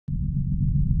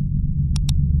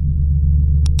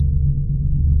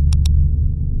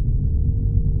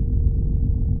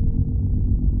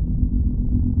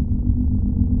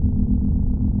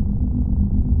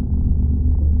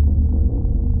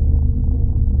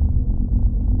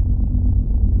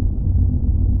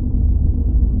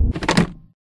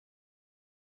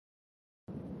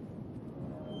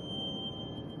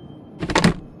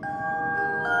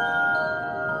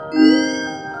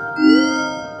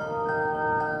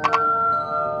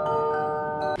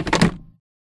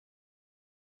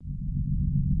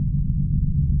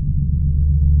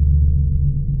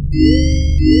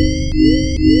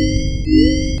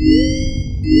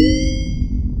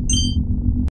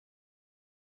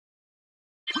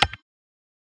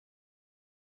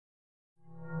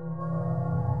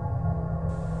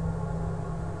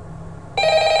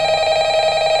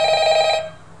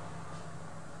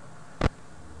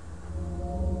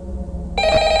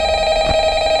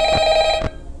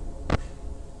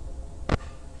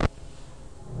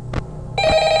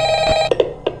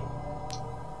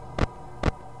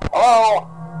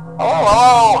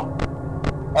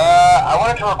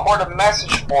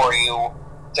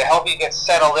hope you get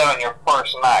settled in on your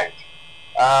first night.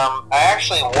 I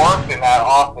actually worked in that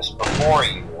office before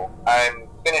you. I'm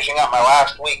finishing up my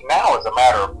last week now, as a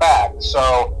matter of fact,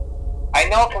 so I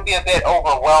know it can be a bit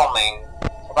overwhelming,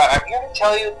 but I'm here to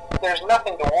tell you there's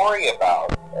nothing to worry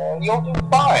about. You'll do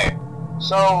fine.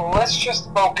 So let's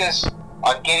just focus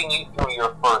on getting you through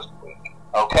your first week,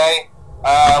 okay?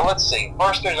 Let's see.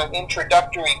 First, there's an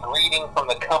introductory greeting from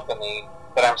the company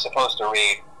that I'm supposed to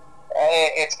read.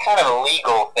 It's kind of a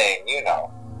legal thing, you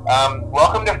know.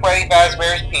 Welcome to Freddy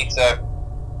Fazbear's Pizza,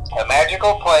 a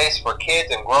magical place for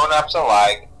kids and grown-ups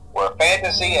alike, where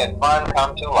fantasy and fun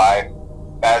come to life.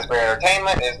 Fazbear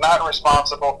Entertainment is not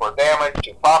responsible for damage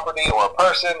to property or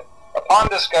person. Upon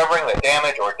discovering that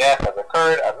damage or death has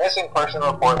occurred, a missing person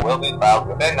report will be filed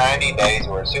within 90 days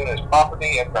or as soon as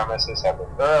property and premises have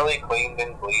been thoroughly cleaned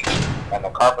and bleached and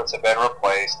the carpets have been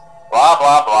replaced. Blah,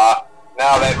 blah, blah.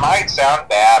 Now, that might sound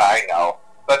bad, I know,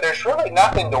 but there's really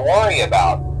nothing to worry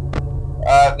about.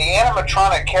 The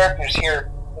animatronic characters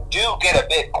here do get a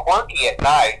bit quirky at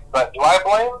night, but do I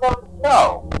blame them?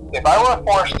 No. If I were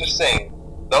forced to sing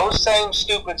those same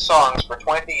stupid songs for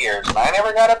 20 years and I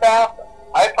never got a bath,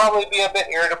 I'd probably be a bit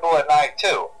irritable at night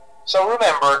too. So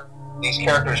remember, these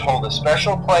characters hold a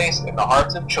special place in the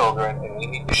hearts of children and we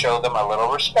need to show them a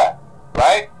little respect,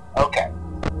 right? Okay.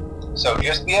 So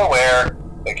just be aware,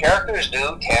 the characters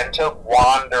do tend to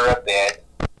wander a bit.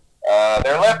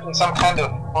 They're left in some kind of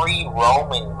free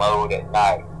roaming mode at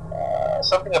night.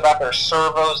 Something about their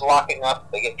servos locking up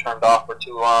if they get turned off for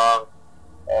too long.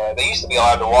 They used to be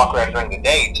allowed to walk around during the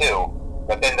day too,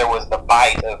 but then there was the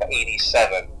bite of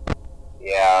 87.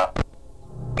 Yeah.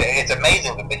 It's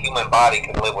amazing that the human body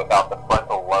can live without the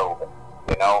frontal lobe,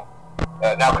 you know?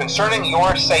 Now, concerning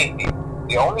your safety,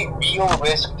 the only real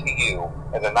risk to you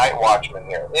as a night watchman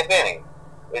here, if any,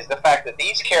 is the fact that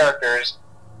these characters,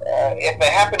 if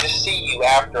they happen to see you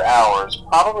after hours,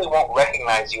 probably won't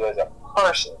recognize you as a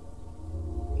person.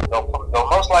 They'll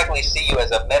most likely see you as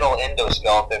a metal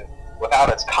endoskeleton without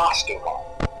its costume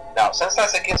on. Now, since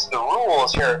that's against the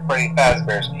rules here at Freddy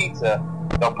Fazbear's Pizza,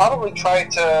 they'll probably try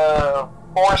to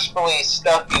forcefully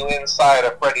stuff you inside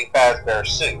a Freddy Fazbear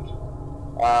suit.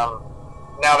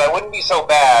 Now, that wouldn't be so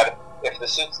bad if the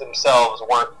suits themselves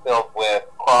weren't filled with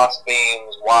cross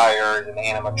beams, wires, and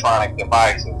animatronic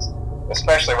devices,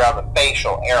 especially around the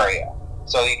facial area.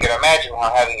 So you can imagine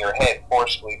how having your head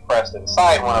forcefully pressed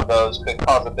inside one of those could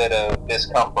cause a bit of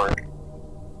discomfort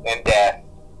and death.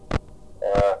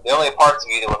 The only parts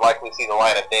of you that would likely see the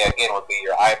light of day again would be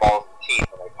your eyeballs and teeth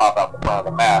when they pop out the front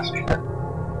of the mask.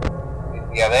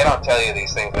 Yeah, they don't tell you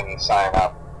these things when you sign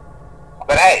up.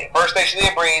 But hey, first station of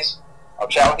the breeze. I'll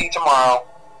chat with you tomorrow.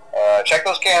 Check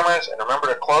those cameras and remember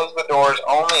to close the doors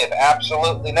only if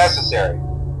absolutely necessary.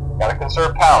 Gotta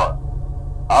conserve power.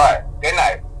 Alright, good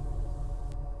night.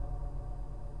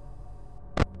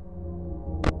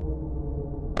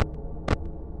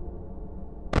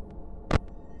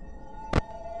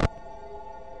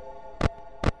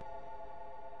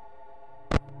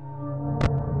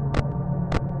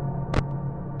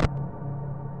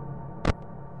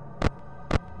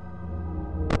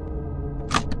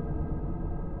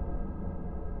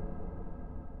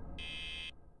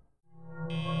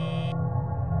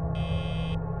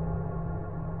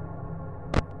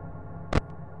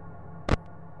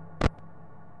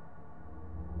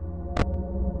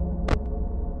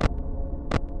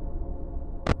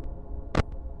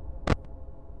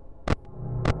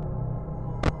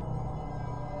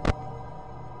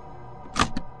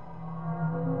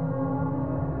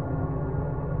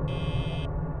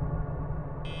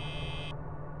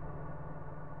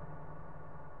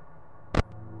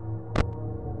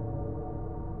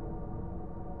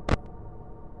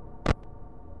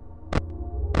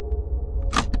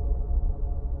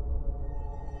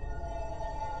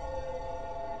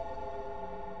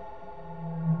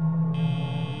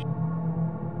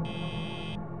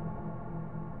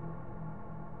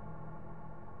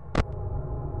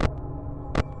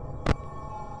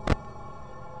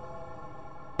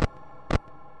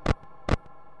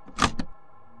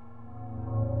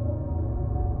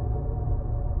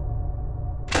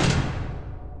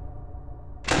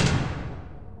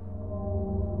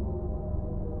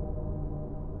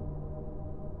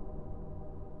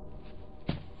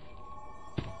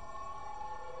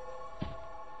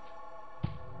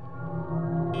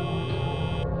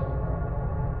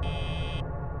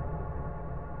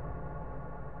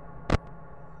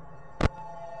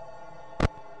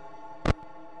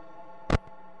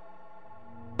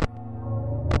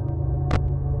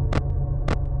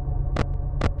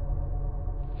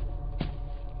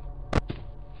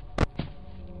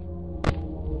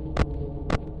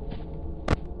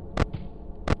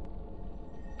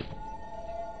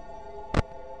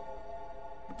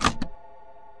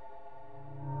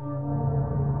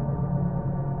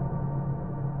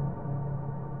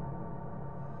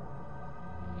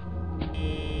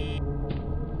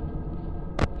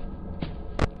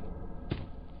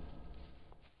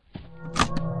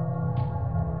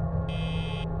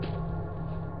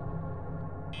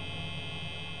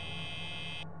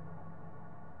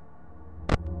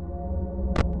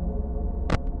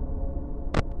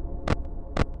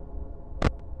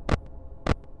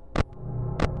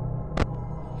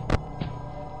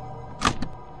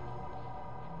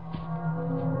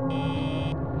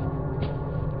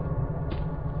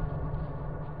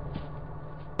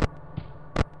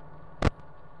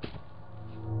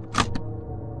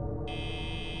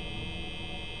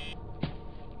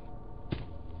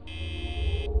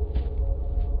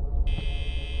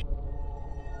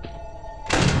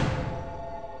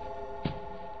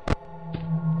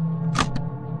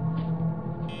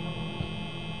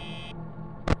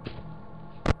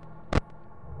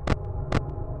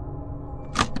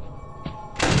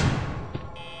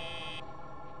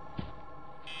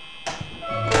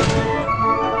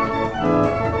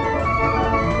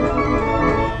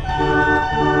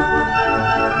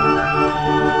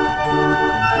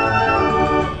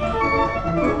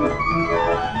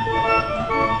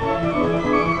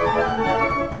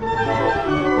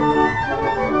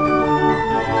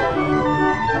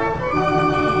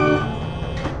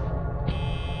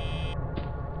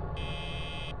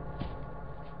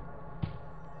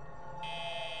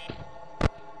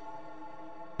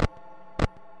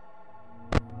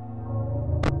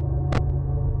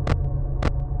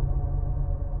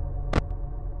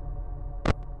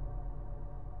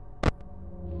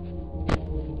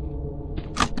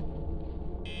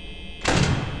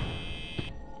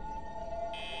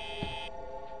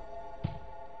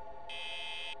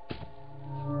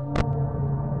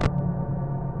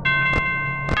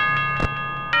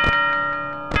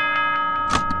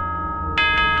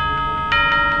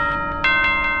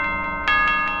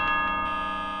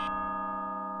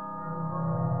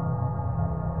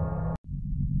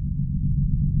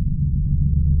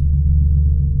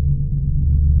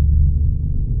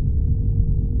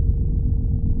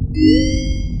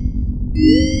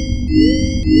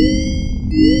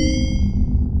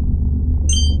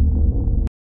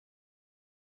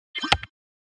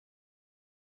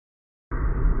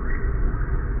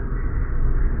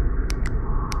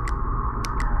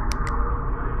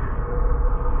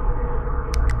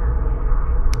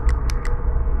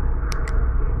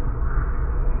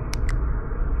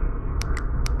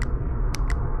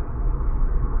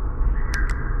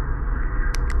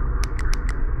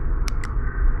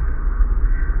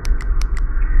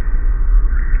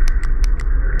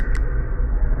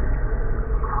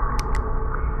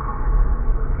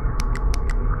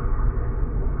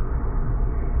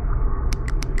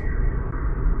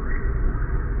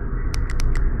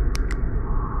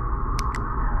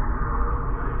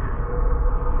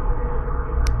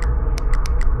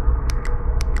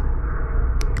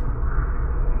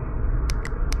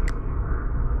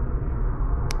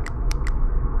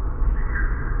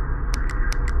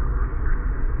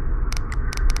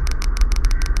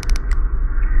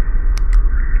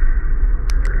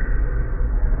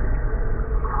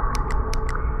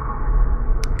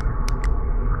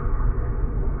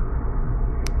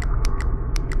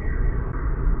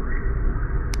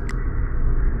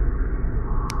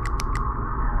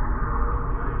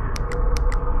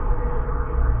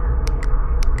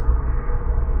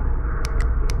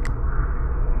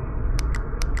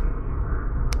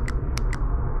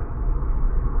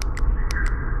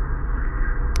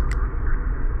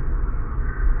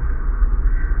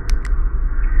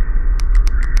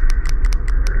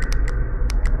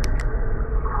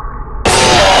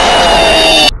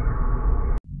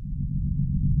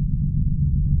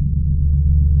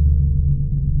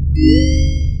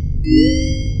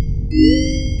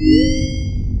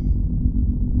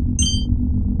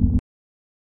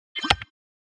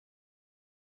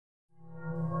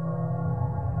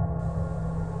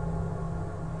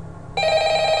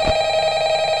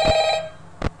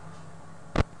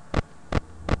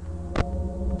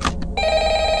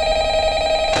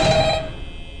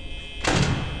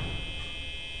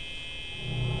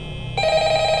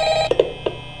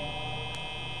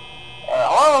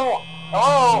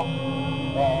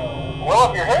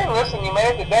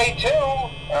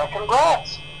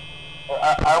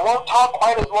 I won't talk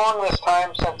quite as long this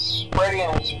time, since Freddy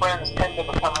and his friends tend to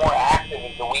become more active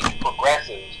as the week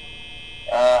progresses.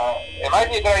 It might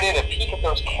be a good idea to peek at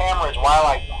those cameras while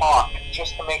I talk,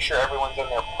 just to make sure everyone's in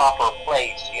their proper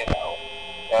place, you know.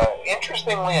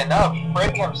 Interestingly enough,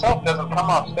 Freddy himself doesn't come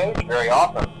off stage very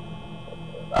often.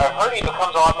 I've heard he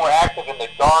becomes a lot more active in the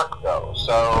dark, though,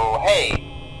 so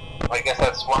hey, I guess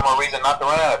that's one more reason not to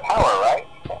run out of power, right?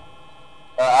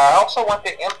 I also want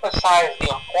to emphasize the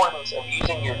importance of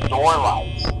using your door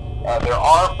lights. There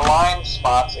are blind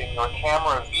spots in your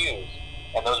camera views,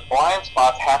 and those blind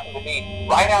spots happen to be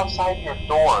right outside your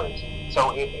doors.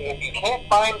 So if you can't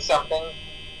find something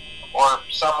or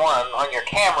someone on your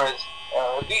cameras,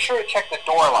 be sure to check the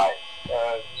door lights.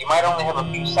 You might only have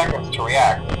a few seconds to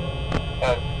react.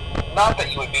 Not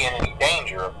that you would be in any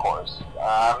danger, of course.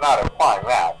 I'm not implying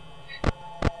that.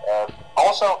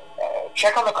 Also,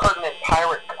 check on the curtain in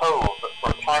Pirate Cove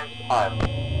from time to time.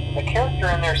 The character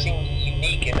in there seems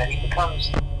unique in that he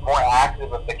becomes more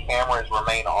active if the cameras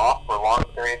remain off for long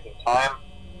periods of time.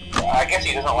 I guess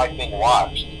he doesn't like being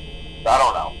watched. I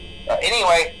don't know.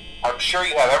 Anyway, I'm sure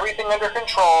you have everything under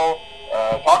control.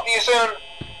 Talk to you soon.